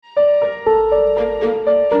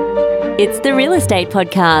It's the Real Estate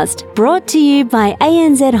Podcast, brought to you by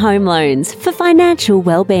ANZ Home Loans for financial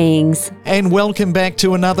well-beings. And welcome back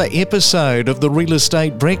to another episode of the Real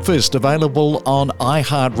Estate Breakfast, available on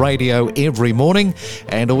iHeartRadio every morning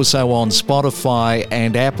and also on Spotify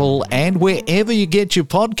and Apple and wherever you get your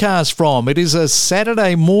podcast from. It is a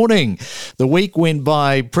Saturday morning. The week went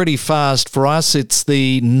by pretty fast for us. It's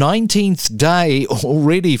the 19th day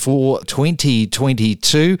already for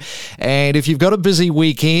 2022. And if you've got a busy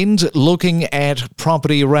weekend looking at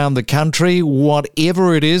property around the country,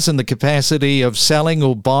 whatever it is in the capacity of selling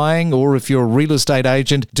or buying, or if you're a real estate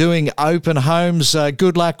agent doing open homes,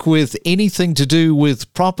 good luck with anything to do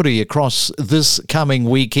with property across this coming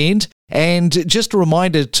weekend. And just a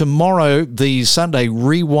reminder, tomorrow the Sunday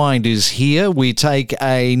Rewind is here. We take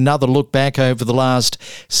another look back over the last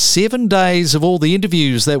 7 days of all the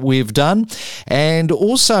interviews that we've done. And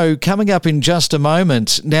also coming up in just a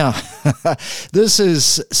moment. Now, this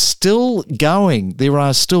is still going. There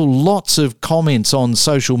are still lots of comments on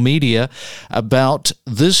social media about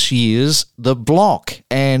this year's The Block.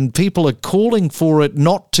 And people are calling for it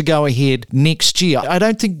not to go ahead next year. I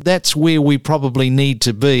don't think that's where we probably need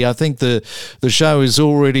to be. I think the show is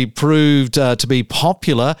already proved to be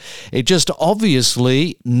popular. It just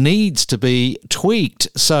obviously needs to be tweaked.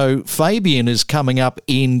 So Fabian is coming up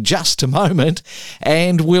in just a moment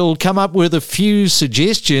and we'll come up with a few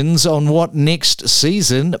suggestions on what next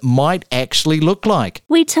season might actually look like.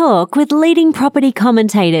 We talk with leading property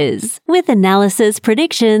commentators with analysis,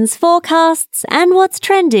 predictions, forecasts and what's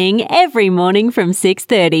trending every morning from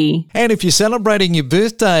 6:30. And if you're celebrating your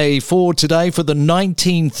birthday for today, for the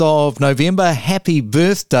 19th of November, happy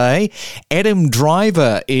birthday. Adam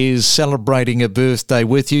Driver is celebrating a birthday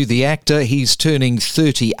with you. The actor, he's turning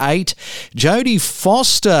 38. Jodie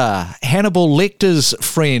Foster, Hannibal Lecter's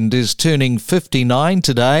friend, is turning 59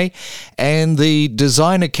 today. And the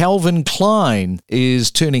designer Calvin Klein is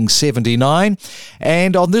turning 79.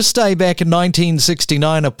 And on this day back in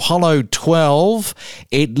 1969, Apollo 12,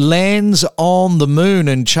 it lands on the moon,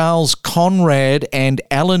 and Charles Conrad and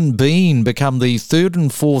Alan Bean become the third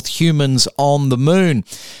and fourth humans on the moon.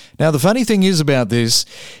 Now, the funny thing is about this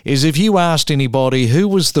is if you asked anybody who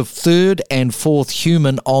was the third and fourth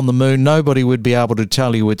human on the moon, nobody would be able to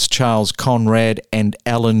tell you it's Charles Conrad and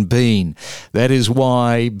Alan Bean. That is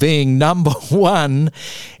why being number one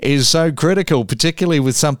is so critical, particularly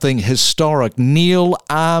with something historic. Neil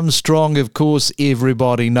Armstrong, of course,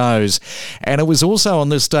 everybody knows. And it was also on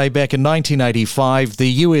this day back in 1985,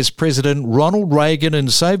 the US President Ronald Reagan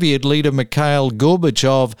and Soviet leader Mikhail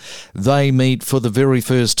Gorbachev, they meet for the very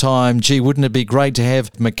first time. Gee, wouldn't it be great to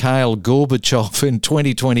have Mikhail Gorbachev in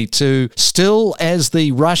 2022 still as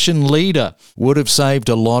the Russian leader? Would have saved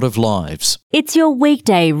a lot of lives. It's your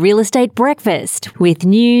weekday real estate breakfast with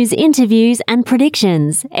news, interviews and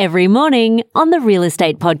predictions every morning on the Real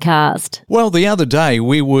Estate Podcast. Well, the other day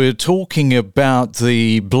we were talking about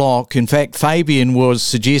The Block. In fact, Fabian was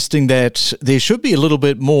suggesting that there should be a little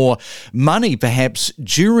bit more money perhaps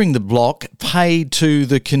during The Block paid to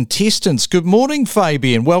the contestants. Good morning,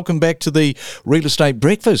 Fabian. Welcome back to the Real Estate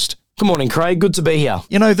Breakfast. Good morning, Craig. Good to be here.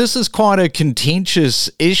 You know, this is quite a contentious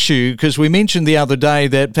issue because we mentioned the other day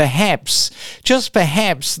that perhaps, just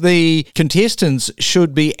perhaps, the contestants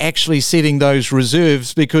should be actually setting those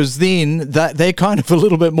reserves, because then they're kind of a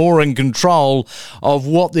little bit more in control of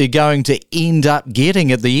what they're going to end up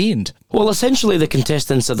getting at the end. Well, essentially the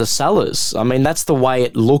contestants are the sellers. I mean, that's the way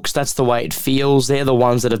it looks. That's the way it feels. They're the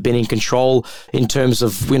ones that have been in control in terms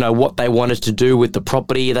of, you know, what they wanted to do with the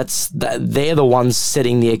property. They're the ones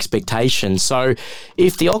setting the expectation. So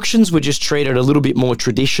if the auctions were just treated a little bit more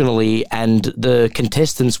traditionally and the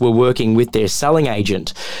contestants were working with their selling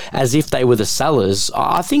agent as if they were the sellers,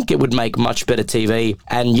 I think it would make much better TV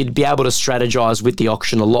and you'd be able to strategize with the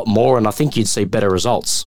auction a lot more, and I think you'd see better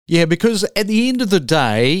results. Yeah, because at the end of the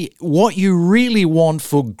day, what you really want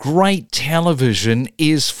for great television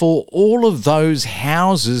is for all of those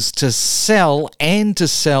houses to sell and to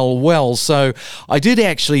sell well. So I did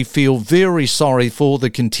actually feel very sorry for the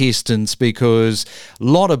contestants because a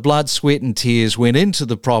lot of blood, sweat and tears went into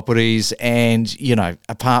the properties, and, you know,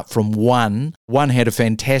 apart from one had a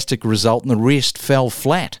fantastic result and the rest fell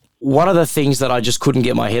flat. One of the things that I just couldn't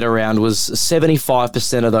get my head around was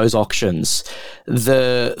 75% of those auctions,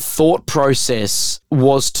 the thought process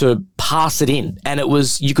was to pass it in. And it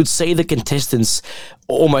was, you could see the contestants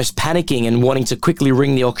almost panicking and wanting to quickly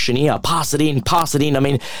ring the auctioneer, pass it in, pass it in. I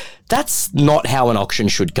mean, that's not how an auction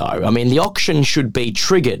should go. I mean, the auction should be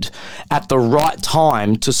triggered at the right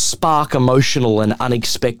time to spark emotional and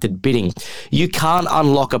unexpected bidding. You can't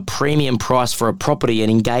unlock a premium price for a property and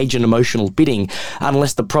engage in emotional bidding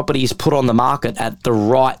unless the property is put on the market at the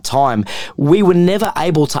right time. We were never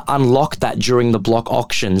able to unlock that during the block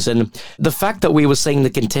auctions. And the fact that we were seeing the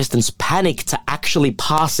contestants panic to actually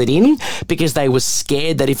pass it in because they were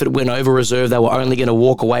scared that if it went over reserve, they were only going to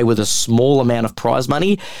walk away with a small amount of prize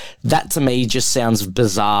money, that to me just sounds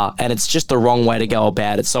bizarre, and it's just the wrong way to go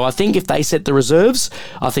about it. So I think if they set the reserves,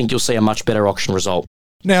 I think you'll see a much better auction result.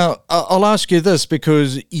 Now, I'll ask you this,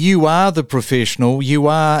 because you are the professional, you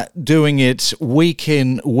are doing it week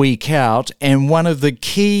in, week out, and one of the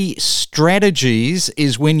key strategies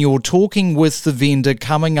is when you're talking with the vendor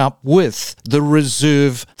coming up with the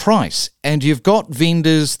reserve price. And you've got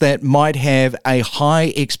vendors that might have a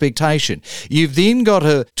high expectation. You've then got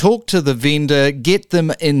to talk to the vendor, get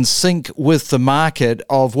them in sync with the market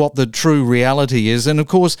of what the true reality is. And of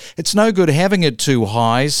course, it's no good having it too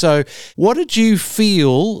high. So what did you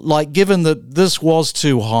feel like, given that this was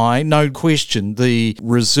too high? No question, the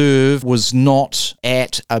reserve was not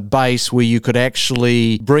at a base where you could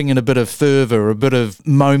actually bring in a bit of fervour, a bit of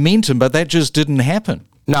momentum, but that just didn't happen.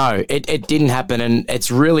 No, it didn't happen, and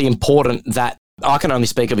it's really important that I can only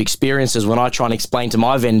speak of experiences when I try and explain to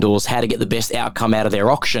my vendors how to get the best outcome out of their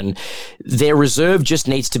auction. Their reserve just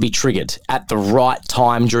needs to be triggered at the right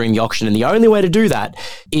time during the auction, and the only way to do that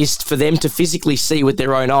is for them to physically see with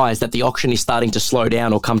their own eyes that the auction is starting to slow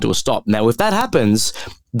down or come to a stop. Now, if that happens,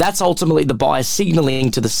 that's ultimately the buyer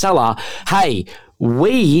signaling to the seller, hey,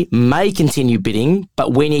 we may continue bidding,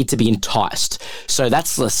 but we need to be enticed. So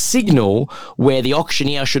that's the signal where the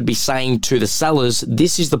auctioneer should be saying to the sellers,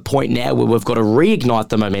 this is the point now where we've got to reignite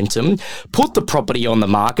the momentum, put the property on the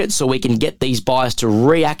market so we can get these buyers to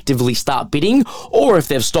reactively start bidding, or if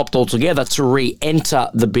they've stopped altogether, to re-enter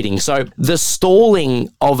the bidding. So the stalling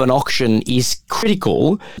of an auction is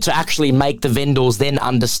critical to actually make the vendors then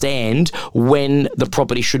understand when the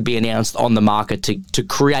property should be announced on the market to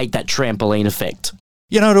create that trampoline effect.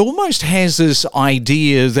 You know, it almost has this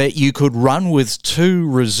idea that you could run with two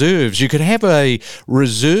reserves. You could have a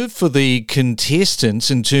reserve for the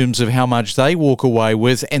contestants in terms of how much they walk away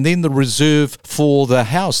with, and then the reserve for the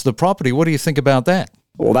house, the property. What do you think about that?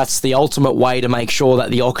 Well, that's the ultimate way to make sure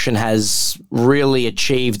that the auction has really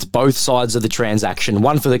achieved both sides of the transaction,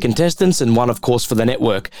 one for the contestants and one, of course, for the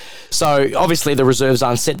network. So obviously the reserves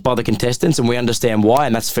aren't set by the contestants, and we understand why,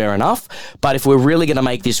 and that's fair enough. But if we're really going to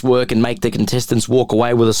make this work and make the contestants walk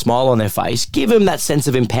away with a smile on their face, give them that sense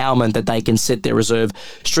of empowerment that they can set their reserve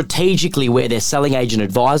strategically where their selling agent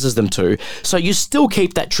advises them to. So you still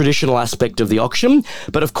keep that traditional aspect of the auction,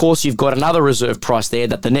 but of course you've got another reserve price there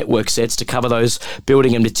that the network sets to cover those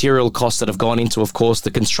building and material costs that have gone into, of course,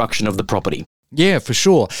 the construction of the property. Yeah, for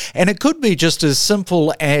sure. And it could be just as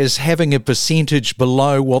simple as having a percentage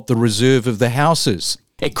below what the reserve of the house is.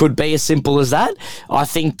 It could be as simple as that. I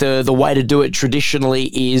think the way to do it traditionally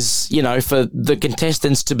is, for the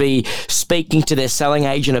contestants to be speaking to their selling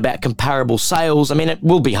agent about comparable sales. I mean, it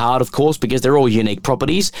will be hard, of course, because they're all unique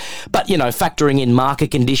properties. But, factoring in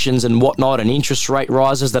market conditions and whatnot and interest rate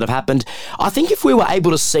rises that have happened, I think if we were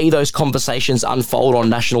able to see those conversations unfold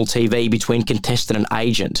on national TV between contestant and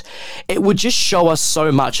agent, it would just show us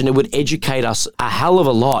so much, and it would educate us a hell of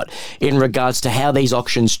a lot in regards to how these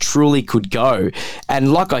auctions truly could go.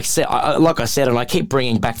 And like I said, and I keep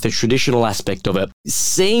bringing back the traditional aspect of it,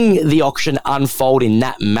 seeing the auction unfold in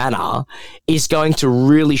that manner is going to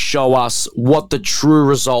really show us what the true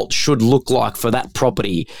result should look like for that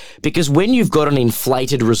property. Because when you've got an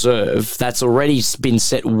inflated reserve that's already been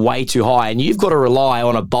set way too high, and you've got to rely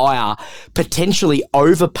on a buyer potentially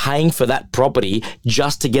overpaying for that property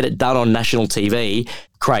just to get it done on national TV,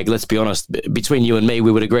 Craig, let's be honest, between you and me,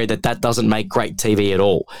 we would agree that that doesn't make great TV at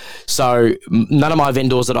all. So none of my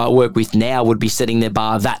vendors that I work with now would be setting their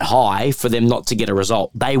bar that high for them not to get a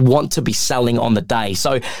result. They want to be selling on the day.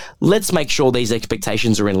 So let's make sure these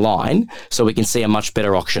expectations are in line so we can see a much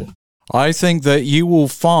better auction. I think that you will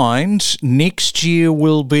find next year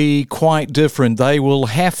will be quite different. They will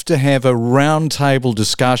have to have a roundtable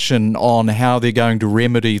discussion on how they're going to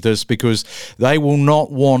remedy this, because they will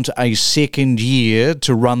not want a second year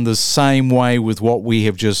to run the same way with what we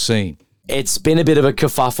have just seen. It's been a bit of a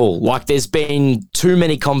kerfuffle. Like, there's been too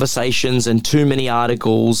many conversations and too many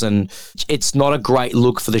articles, and it's not a great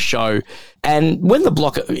look for the show. And when the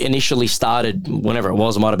block initially started, whenever it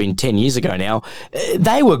was, it might have been 10 years ago now,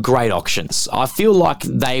 they were great auctions. I feel like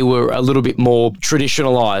they were a little bit more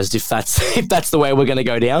traditionalized, if that's the way we're going to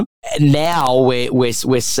go down. And now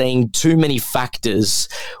we're seeing too many factors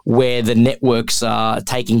where the networks are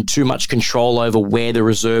taking too much control over where the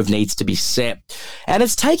reserve needs to be set. And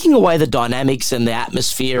it's taking away the dynamics and the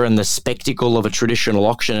atmosphere and the spectacle of a traditional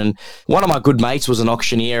auction. And one of my good mates was an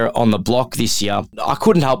auctioneer on the block this year. I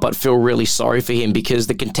couldn't help but feel really sorry for him because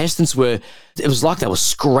the contestants it was like they were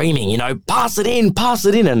screaming, pass it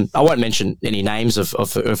in. And I won't mention any names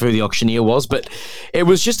of who the auctioneer was, but it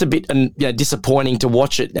was just a bit disappointing to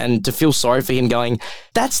watch it and to feel sorry for him going,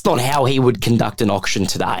 that's not how he would conduct an auction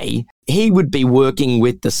today. He would be working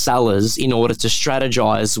with the sellers in order to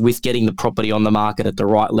strategize with getting the property on the market at the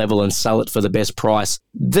right level and sell it for the best price.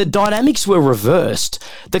 The dynamics were reversed.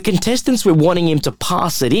 The contestants were wanting him to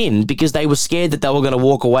pass it in because they were scared that they were going to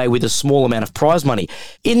walk away with a small amount of prize money.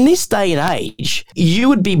 In this day and age, you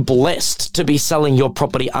would be blessed to be selling your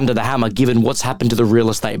property under the hammer given what's happened to the real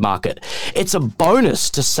estate market. It's a bonus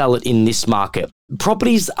to sell it in this market.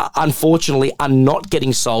 Properties, unfortunately, are not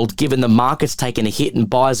getting sold given the market's taken a hit and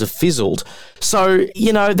buyers have fizzled. So,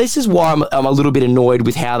 this is why I'm a little bit annoyed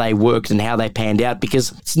with how they worked and how they panned out,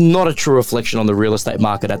 because it's not a true reflection on the real estate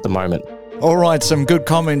market at the moment. All right, some good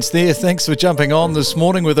comments there. Thanks for jumping on this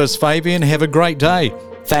morning with us, Fabian. Have a great day.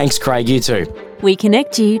 Thanks, Craig. You too. We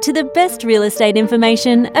connect you to the best real estate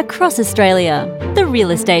information across Australia. The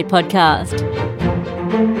Real Estate Podcast.